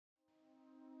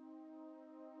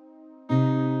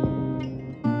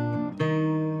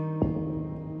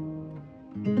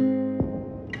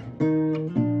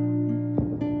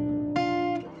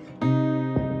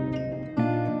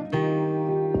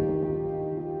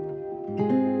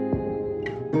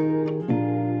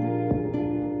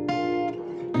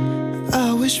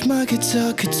wish my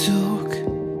guitar could talk.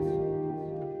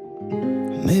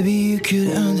 Maybe you could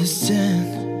understand.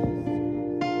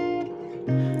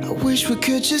 I wish we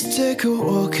could just take a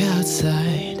walk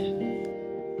outside,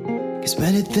 'cause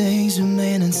many things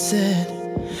remain unsaid.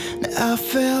 Now I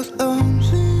felt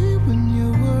lonely when you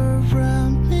were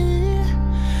around me,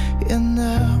 and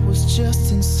I was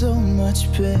just in so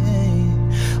much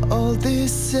pain. All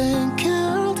this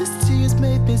anger, these tears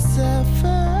made me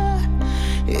suffer,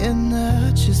 and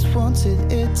I just wanted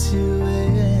it to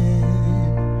end.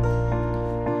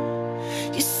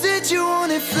 You said you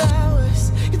wanted flowers,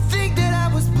 you think that I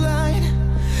was blind.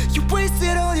 You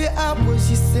wasted all your hours,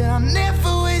 you said I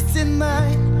never wasted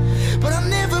mine. But I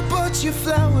never bought you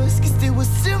flowers, 'cause there was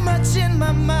too much in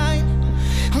my mind.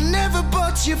 I never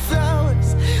bought you flowers,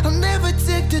 I'll never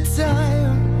take the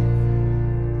time.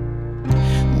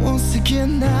 Once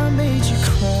again I made you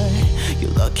cry. You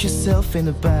lock yourself in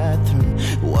the bathroom,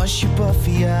 wash your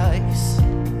puffy eyes,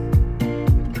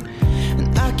 and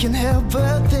I can't help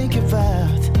but think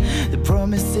about the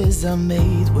promises I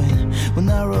made when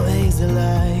I wrote hazel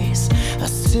eyes. I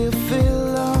still feel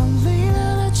lonely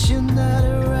now that you're not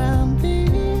around me,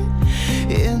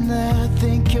 and I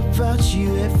think about you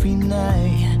every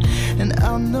night. And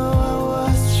I know I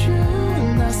was true,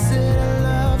 and I said I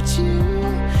loved you,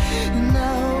 and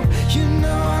I hope you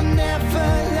know I never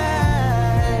lied.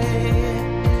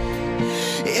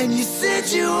 And you said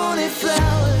you wanted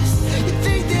flowers, you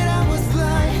think that I was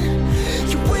blind.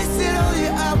 You wasted all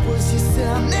your hours, you said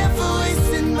I never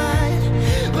wasted mine.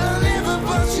 But I never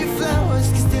bought you flowers,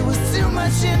 'cause there was too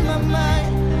much in my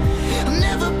mind. I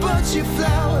never bought you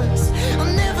flowers,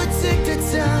 I'll never take the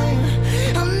time.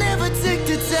 I'll never take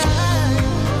the time.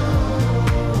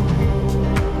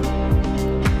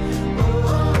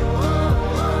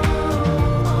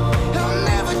 I'll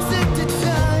never take the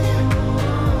time.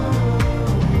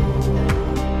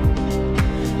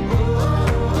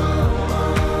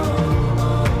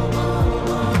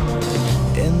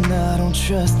 And I don't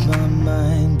trust my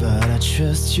mind, but I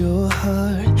trust your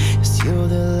heart, 'cause you're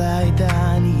the light that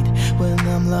I need when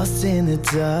I'm lost in the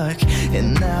dark.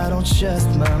 And I don't trust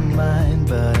my mind,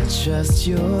 but I trust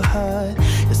your heart,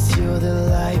 'cause you're the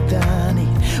light that I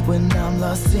need when I'm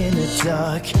lost in the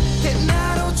dark. And I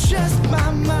don't trust my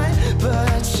mind, but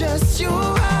I trust your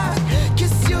heart,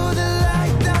 'cause you're the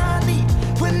light that I need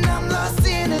when I'm lost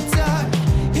in the dark.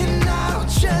 And I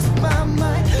don't trust my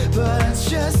mind, but I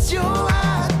trust your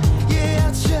heart. Yeah,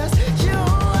 I trust your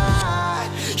heart.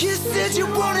 You said you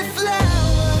wanted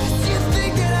flowers, you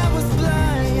think that I was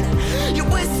blind. You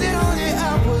wasted all your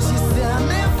hours, you said I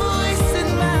never wasted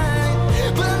mine.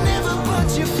 But I never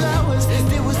bought you flowers,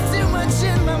 there was too much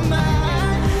in my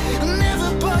mind. I never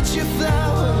bought you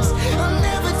flowers, I'll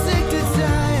never take the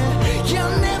time. Yeah,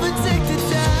 I'll never take the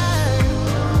time.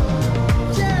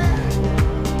 Yeah.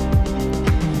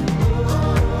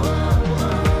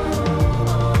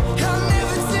 I'll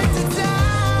never take the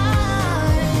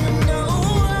time. No,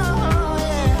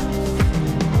 yeah.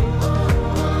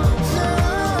 No,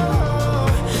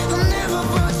 I'll never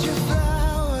bought you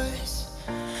flowers.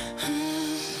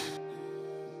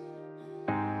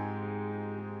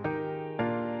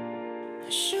 I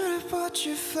should have bought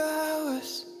you flowers.